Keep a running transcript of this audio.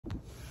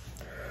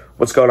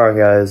What's going on,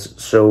 guys?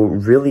 So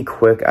really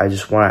quick, I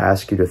just want to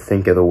ask you to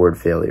think of the word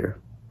failure.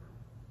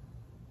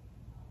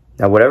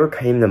 Now, whatever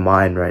came to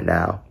mind right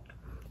now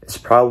is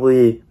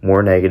probably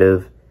more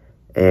negative,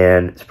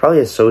 and it's probably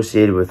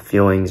associated with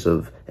feelings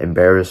of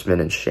embarrassment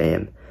and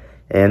shame.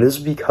 And this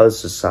is because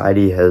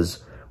society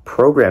has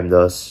programmed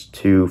us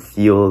to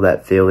feel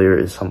that failure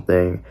is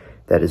something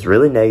that is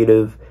really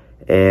negative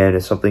and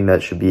is something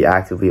that should be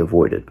actively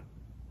avoided.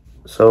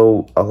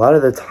 So a lot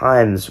of the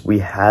times we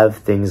have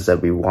things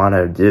that we want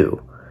to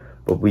do,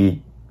 but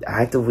we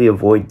actively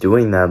avoid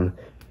doing them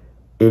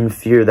in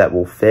fear that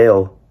we'll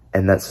fail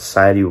and that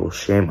society will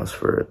shame us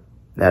for it.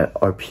 That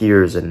our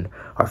peers and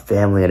our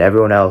family and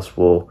everyone else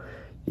will,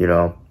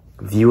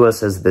 view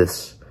us as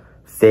this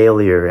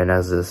failure and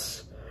as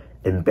this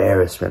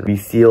embarrassment. We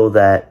feel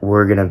that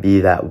we're going to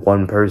be that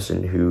one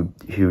person who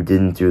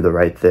didn't do the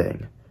right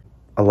thing.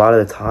 A lot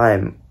of the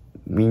time,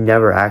 we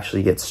never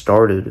actually get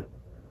started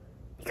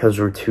because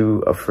we're too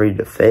afraid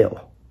to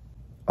fail.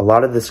 A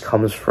lot of this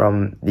comes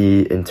from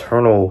the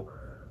internal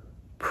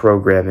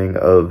programming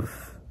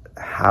of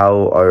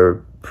how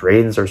our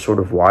brains are sort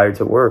of wired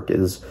to work.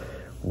 Is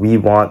we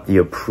want the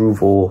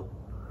approval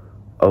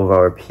of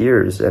our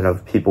peers and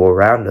of people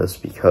around us,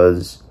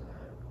 because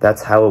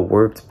that's how it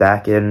worked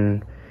back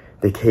in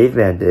the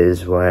caveman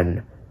days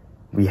when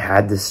we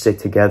had to stick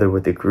together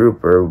with a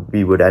group or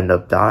we would end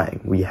up dying.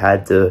 We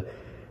had to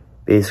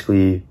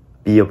basically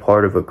be a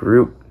part of a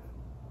group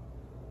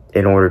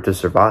in order to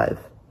survive.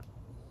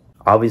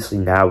 Obviously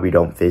now we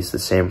don't face the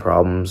same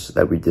problems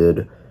that we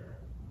did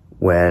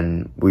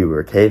when we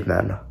were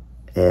cavemen,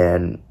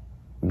 and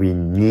we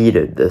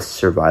needed this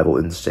survival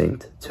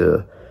instinct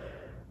to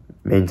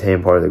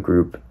maintain part of the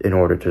group in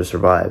order to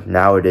survive.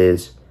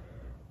 Nowadays,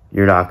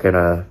 you're not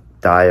gonna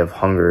die of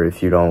hunger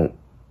if you don't,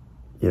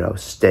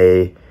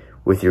 stay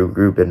with your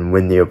group and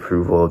win the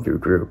approval of your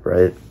group,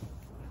 right?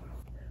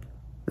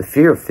 The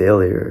fear of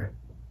failure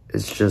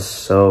is just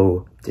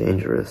so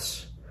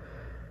dangerous.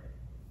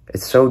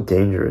 It's so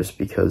dangerous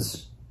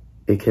because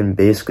it can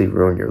basically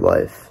ruin your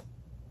life.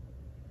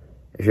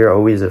 If you're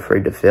always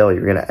afraid to fail,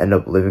 you're going to end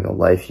up living a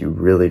life you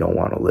really don't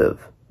want to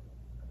live.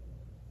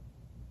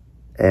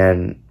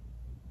 And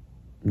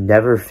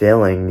never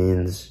failing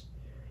means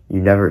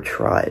you never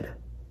tried.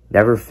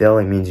 Never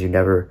failing means you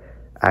never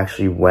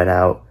actually went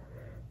out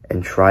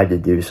and tried to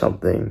do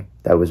something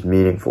that was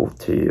meaningful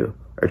to you,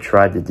 or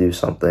tried to do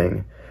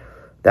something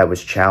that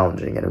was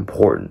challenging and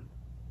important.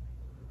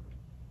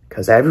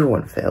 Because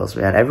everyone fails,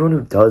 man. Everyone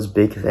who does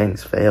big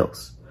things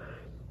fails.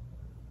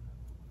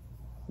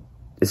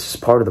 It's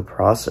just part of the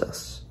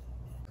process.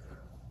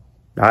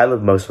 Now, I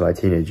lived most of my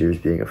teenage years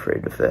being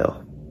afraid to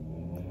fail.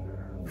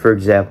 For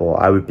example,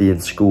 I would be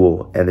in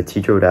school and the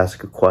teacher would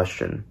ask a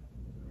question,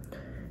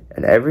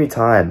 and every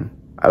time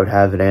I would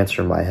have an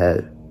answer in my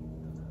head,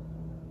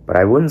 but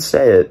I wouldn't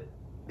say it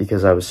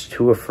because I was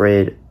too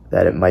afraid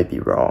that it might be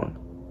wrong.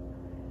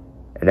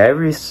 And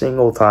every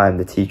single time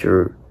the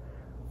teacher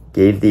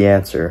gave the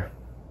answer,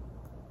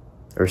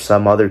 or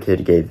some other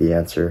kid gave the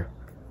answer,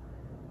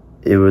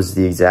 it was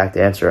the exact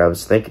answer I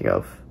was thinking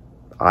of.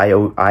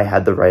 I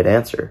had the right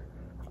answer.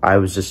 I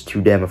was just too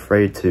damn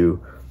afraid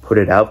to put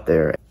it out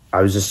there.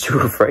 I was just too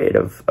afraid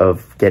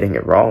of getting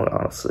it wrong,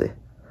 honestly,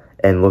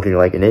 and looking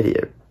like an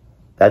idiot.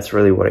 That's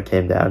really what it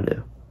came down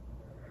to.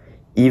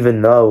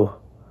 Even though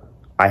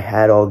I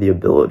had all the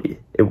ability,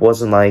 it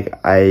wasn't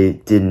like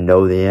I didn't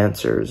know the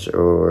answers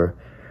or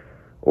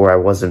I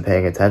wasn't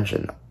paying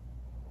attention.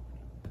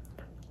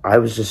 I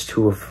was just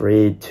too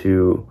afraid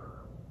to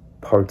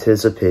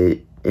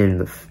participate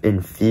in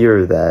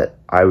fear that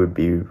I would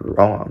be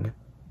wrong,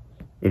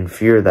 in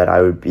fear that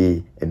I would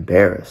be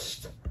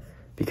embarrassed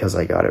because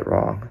I got it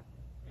wrong,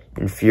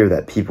 in fear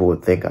that people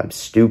would think I'm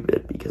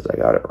stupid because I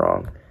got it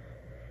wrong.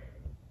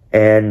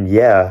 And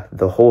yeah,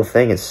 the whole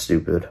thing is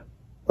stupid.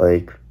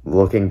 Like,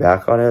 looking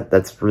back on it,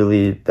 that's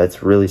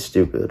really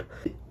stupid.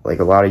 Like,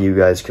 a lot of you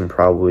guys can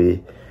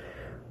probably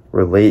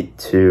relate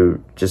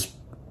to just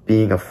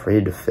being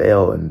afraid to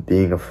fail and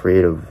being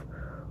afraid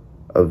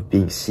of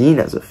being seen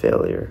as a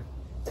failure,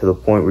 to the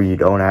point where you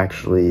don't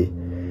actually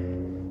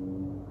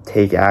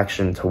take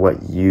action to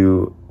what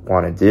you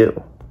want to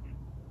do.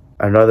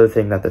 Another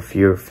thing that the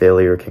fear of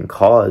failure can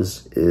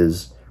cause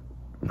is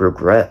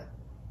regret.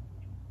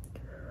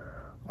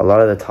 A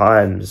lot of the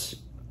times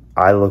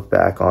I look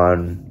back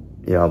on,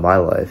 my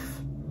life,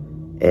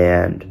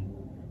 and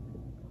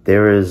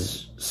there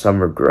is some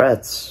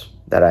regrets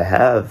that I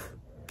have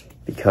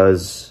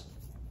because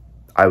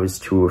I was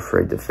too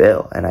afraid to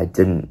fail, and I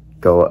didn't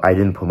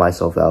put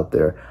myself out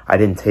there. I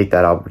didn't take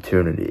that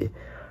opportunity.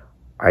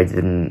 I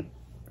didn't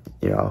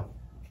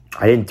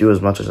do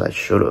as much as I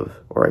should have,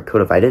 or I could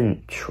have. I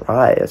didn't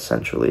try,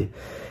 essentially,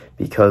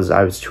 because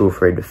I was too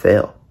afraid to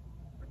fail.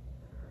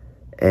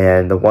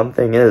 And the one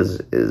thing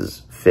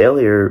is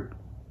failure,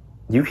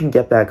 you can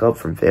get back up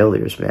from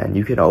failures, man.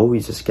 You can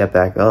always just get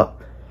back up.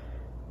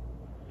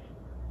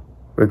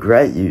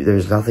 Regret,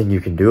 there's nothing you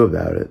can do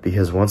about it,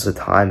 because once the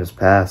time has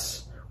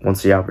passed,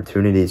 once the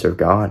opportunities are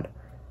gone,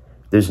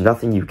 there's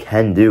nothing you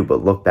can do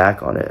but look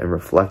back on it and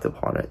reflect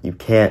upon it. You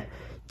can't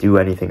do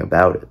anything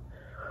about it.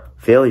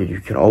 Failure,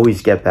 you can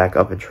always get back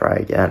up and try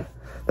again.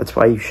 That's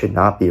why you should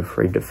not be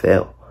afraid to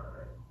fail,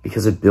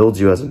 because it builds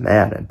you as a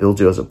man, it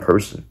builds you as a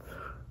person.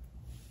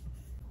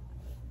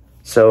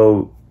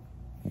 So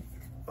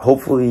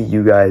hopefully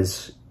you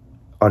guys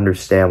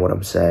understand what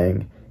I'm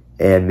saying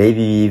and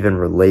maybe even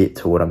relate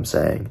to what I'm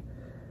saying.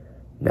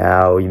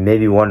 Now, you may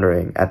be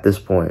wondering at this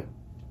point,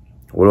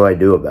 what do I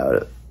do about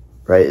it,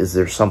 right? Is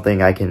there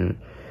something I can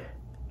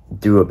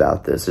do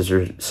about this? Is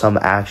there some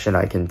action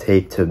I can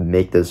take to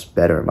make this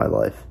better in my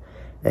life?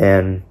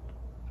 And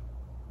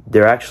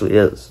there actually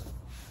is.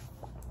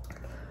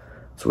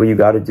 So what you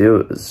got to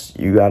do is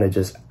you got to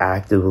just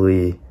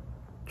actively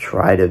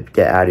try to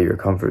get out of your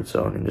comfort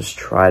zone and just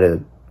try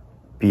to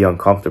be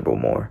uncomfortable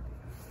more.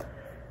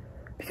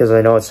 Because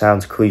I know it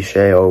sounds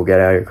cliche, oh, get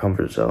out of your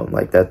comfort zone.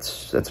 Like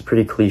that's a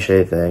pretty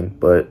cliche thing,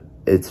 but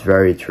it's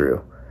very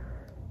true.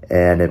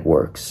 And it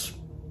works.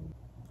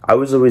 I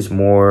was always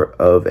more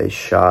of a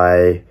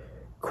shy,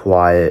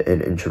 quiet,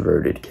 and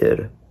introverted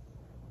kid.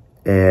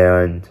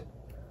 And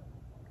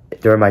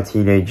during my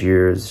teenage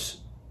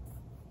years,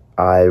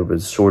 I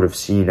was sort of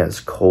seen as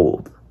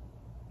cold.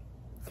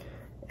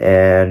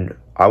 And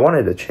I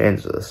wanted to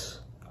change this.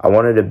 I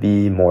wanted to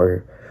be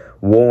more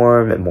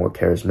warm and more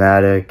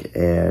charismatic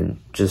and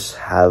just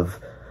have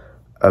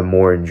a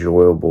more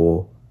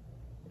enjoyable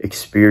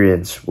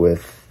experience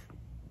with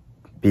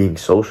being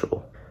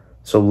social.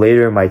 So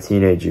later in my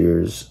teenage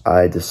years,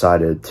 I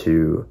decided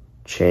to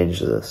change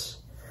this.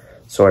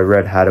 So I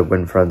read How to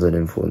Win Friends and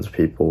Influence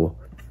People,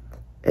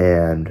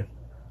 and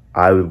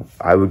I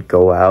would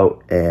go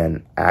out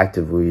and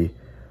actively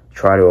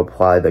try to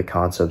apply the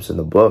concepts in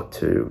the book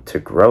to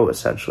grow,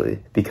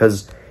 essentially.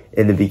 Because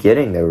in the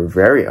beginning, they were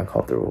very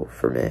uncomfortable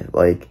for me.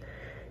 Like,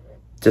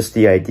 just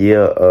the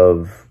idea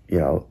of,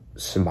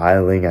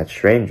 smiling at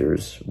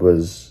strangers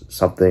was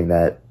something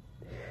that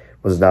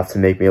was enough to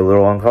make me a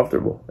little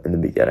uncomfortable in the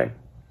beginning.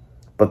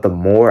 But the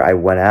more I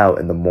went out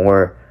and the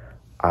more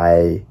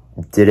I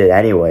did it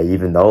anyway,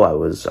 even though I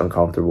was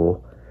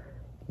uncomfortable,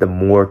 the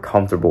more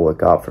comfortable it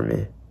got for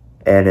me.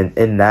 And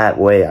in that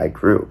way, I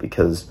grew,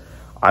 because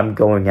I'm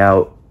going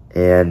out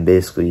and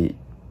basically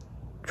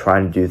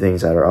trying to do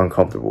things that are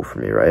uncomfortable for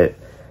me, right?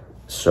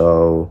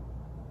 So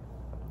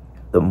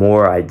the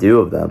more I do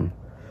of them,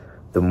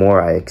 the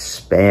more I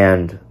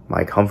expand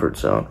my comfort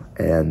zone.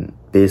 And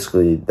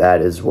basically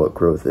that is what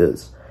growth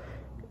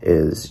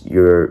is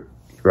you're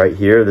right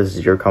here. This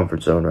is your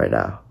comfort zone right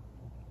now.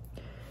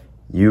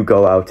 You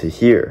go out to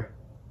here.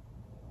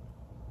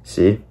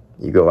 See,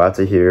 you go out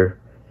to here,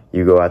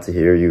 you go out to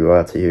here, you go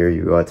out to here,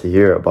 you go out to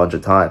here a bunch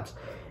of times.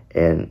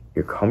 And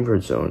your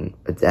comfort zone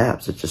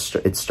adapts.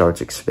 It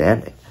starts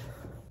expanding.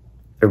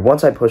 And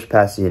once I pushed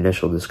past the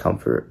initial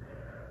discomfort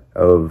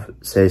of,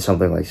 say,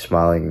 something like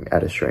smiling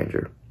at a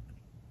stranger,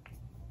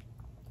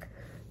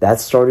 that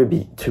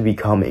started to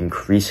become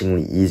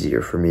increasingly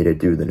easier for me to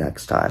do the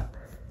next time.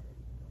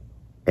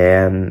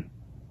 And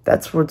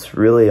that's what's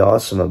really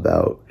awesome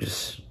about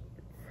just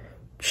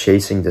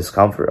chasing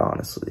discomfort,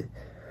 honestly,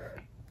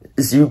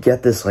 is you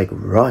get this like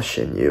rush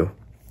in you,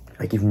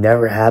 like you've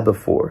never had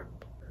before.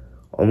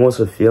 Almost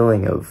a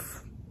feeling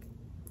of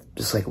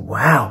just like,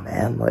 wow,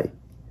 man, like,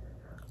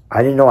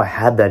 I didn't know I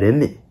had that in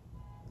me.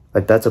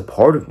 Like, that's a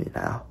part of me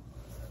now,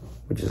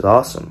 which is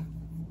awesome.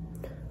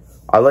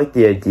 I like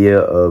the idea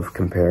of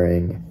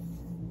comparing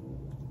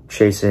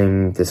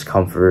chasing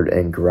discomfort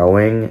and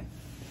growing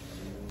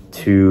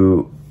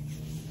to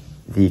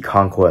the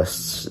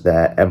conquests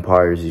that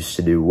empires used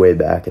to do way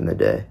back in the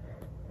day.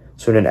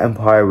 So when an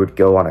empire would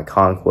go on a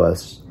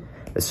conquest,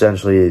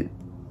 essentially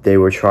they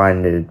were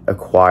trying to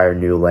acquire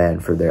new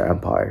land for their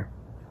empire.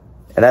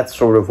 And that's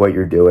sort of what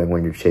you're doing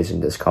when you're chasing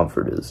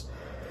discomfort, is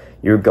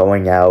you're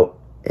going out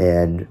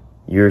and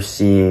you're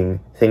seeing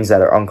things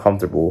that are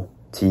uncomfortable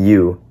to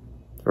you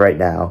right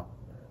now.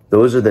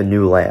 Those are the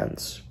new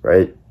lands,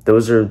 right?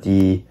 Those are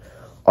the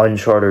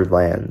uncharted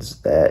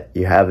lands that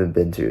you haven't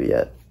been to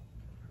yet.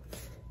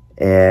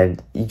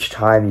 And each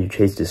time you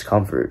chase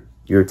discomfort,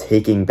 you're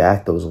taking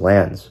back those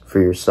lands for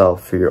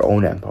yourself, for your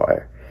own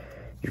empire.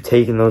 You're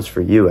taking those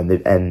for you, and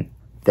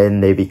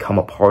then they become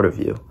a part of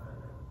you.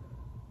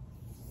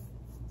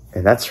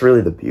 And that's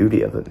really the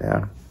beauty of it,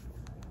 man.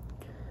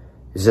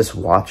 Is just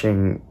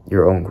watching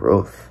your own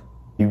growth.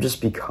 You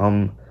just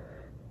become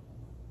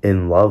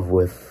in love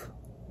with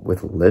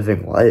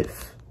living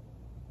life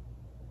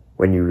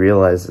when you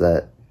realize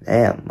that,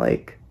 man,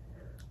 like,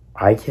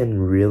 I can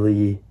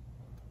really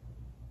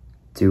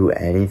do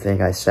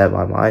anything I set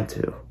my mind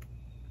to.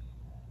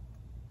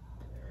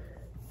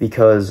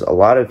 Because a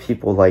lot of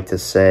people like to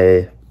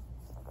say,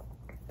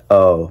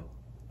 oh,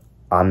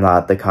 I'm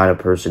not the kind of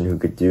person who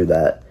could do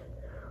that.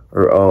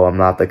 Or, oh, I'm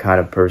not the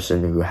kind of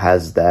person who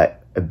has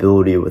that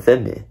ability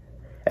within me.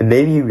 And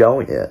maybe you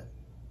don't yet.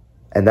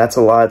 And that's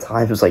a lot of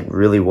times like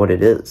really what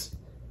it is.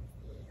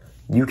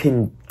 You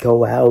can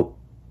go out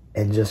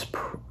and just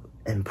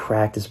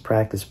practice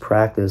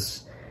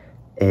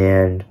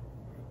and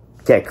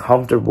get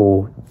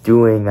comfortable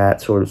doing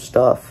that sort of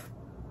stuff.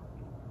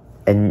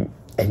 and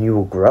you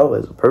will grow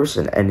as a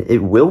person, and it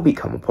will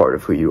become a part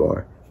of who you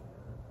are.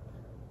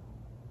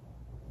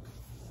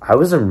 I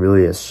wasn't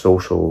really a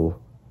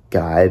social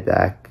guy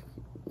back,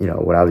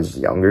 when I was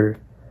younger.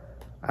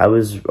 I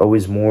was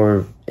always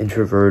more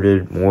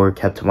introverted, more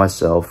kept to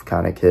myself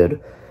kind of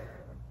kid.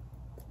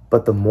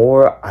 But the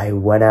more I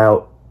went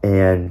out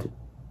and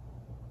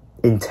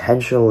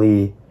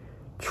intentionally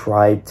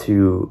tried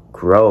to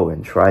grow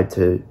and tried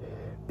to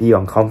be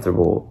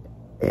uncomfortable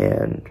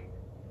and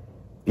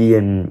be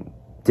in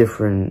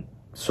different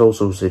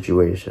social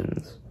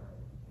situations,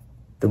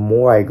 the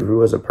more I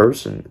grew as a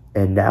person.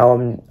 And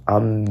now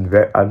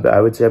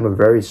I would say I'm a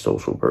very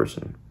social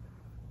person,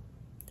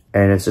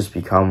 and it's just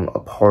become a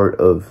part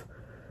of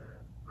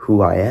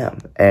who I am.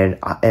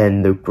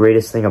 And the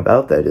greatest thing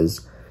about that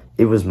is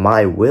it was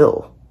my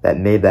will that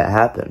made that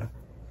happen.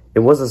 It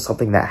wasn't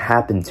something that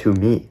happened to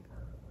me.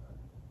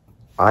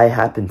 I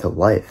happened to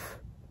life.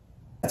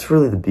 That's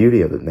really the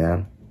beauty of it,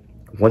 man.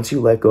 Once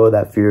you let go of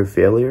that fear of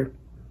failure,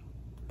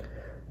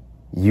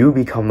 you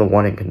become the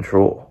one in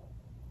control.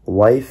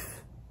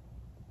 Life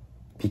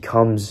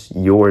becomes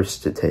yours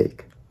to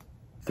take.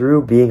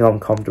 Through being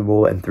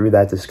uncomfortable and through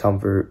that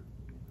discomfort,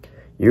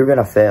 you're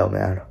gonna fail,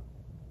 man.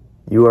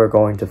 You are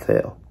going to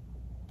fail.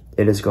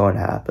 It is going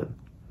to happen.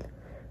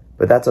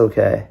 But that's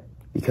okay,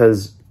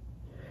 because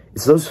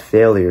it's those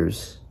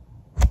failures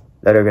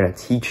that are going to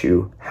teach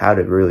you how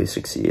to really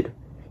succeed.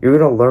 You're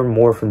going to learn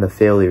more from the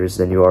failures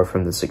than you are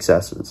from the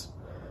successes.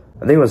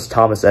 I think it was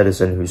Thomas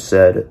Edison who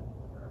said,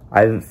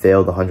 "I haven't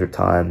failed 100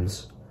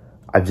 times.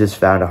 I've just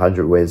found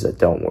 100 ways that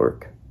don't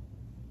work."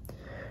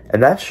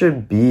 And that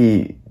should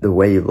be the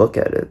way you look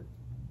at it.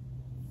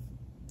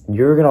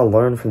 You're going to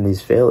learn from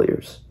these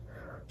failures.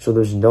 So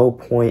there's no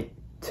point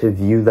to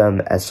view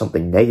them as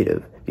something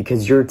negative,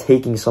 because you're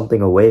taking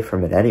something away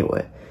from it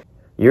anyway.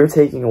 You're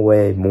taking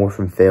away more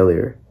from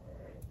failure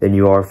than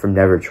you are from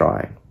never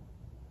trying.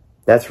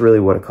 That's really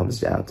what it comes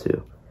down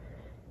to,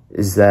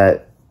 is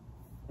that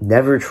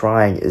never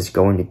trying is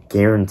going to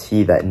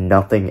guarantee that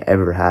nothing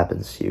ever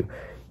happens to you.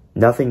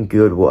 Nothing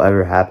good will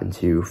ever happen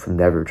to you from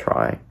never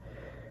trying.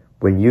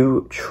 When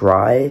you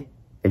try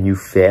and you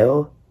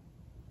fail,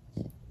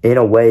 in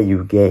a way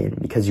you gain,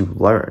 because you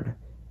learn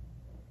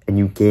and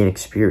you gain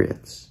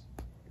experience.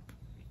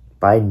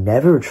 By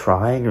never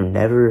trying or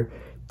never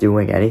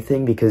doing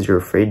anything because you're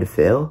afraid to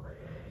fail,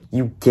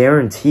 you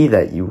guarantee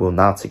that you will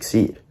not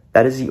succeed.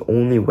 That is the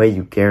only way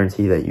you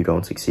guarantee that you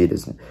don't succeed,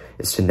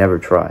 is to never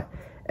try.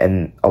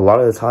 And a lot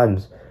of the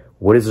times,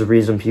 what is the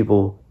reason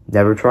people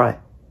never try?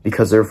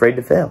 Because they're afraid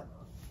to fail.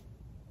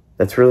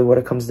 That's really what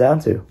it comes down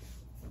to.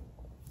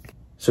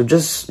 So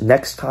just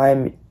next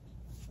time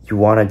you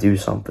want to do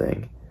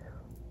something,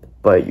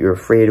 but you're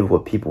afraid of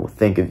what people will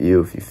think of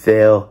you if you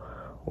fail,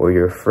 or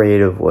you're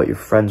afraid of what your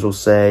friends will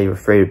say, you're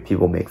afraid of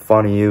people make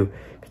fun of you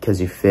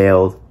because you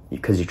failed,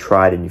 because you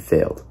tried and you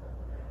failed.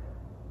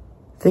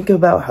 Think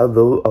about how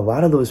a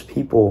lot of those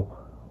people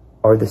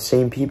are the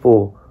same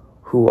people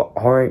who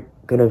aren't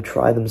going to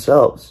try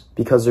themselves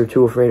because they're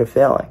too afraid of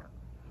failing.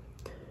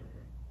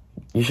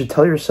 You should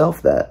tell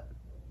yourself that,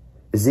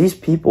 is these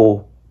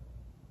people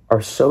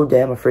are so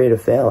damn afraid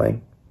of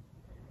failing,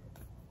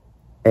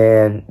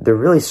 and they're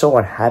really so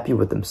unhappy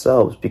with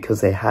themselves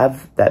because they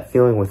have that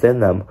feeling within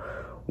them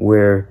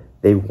where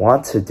they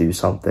want to do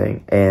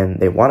something and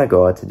they want to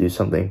go out to do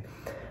something,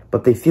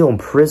 but they feel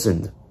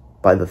imprisoned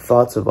by the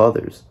thoughts of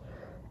others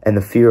and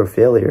the fear of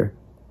failure.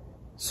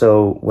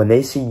 So when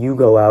they see you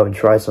go out and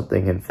try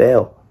something and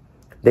fail,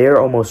 they are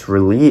almost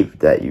relieved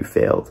that you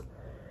failed,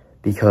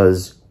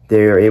 because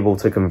they are able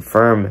to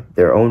confirm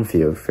their own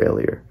fear of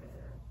failure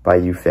by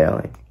you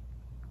failing.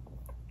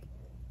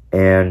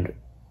 And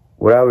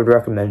what I would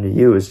recommend to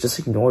you is just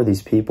ignore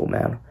these people,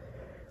 man.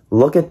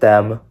 Look at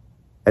them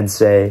and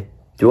say,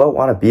 do I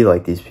want to be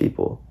like these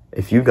people?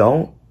 If you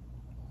don't,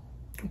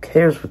 who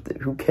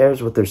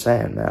cares what they're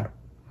saying, man?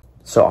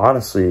 So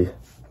honestly,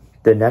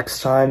 the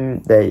next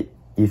time that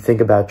you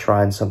think about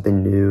trying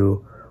something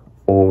new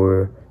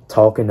or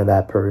talking to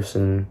that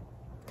person,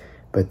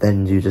 but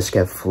then you just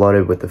get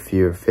flooded with the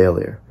fear of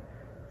failure,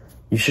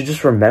 you should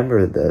just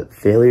remember that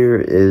failure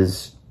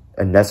is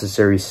a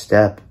necessary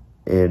step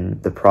in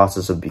the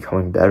process of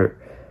becoming better.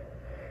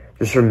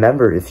 Just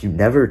remember, if you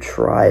never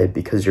try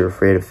because you're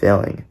afraid of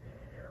failing,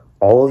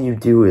 all you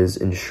do is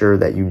ensure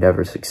that you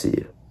never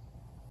succeed.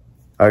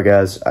 Alright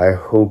guys, I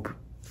hope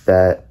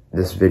that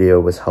this video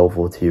was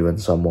helpful to you in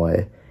some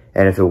way.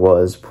 And if it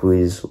was,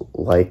 please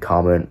like,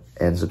 comment,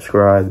 and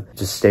subscribe.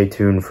 Just stay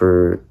tuned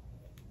for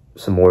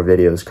some more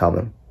videos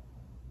coming.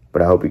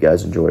 But I hope you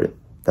guys enjoyed it.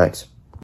 Thanks.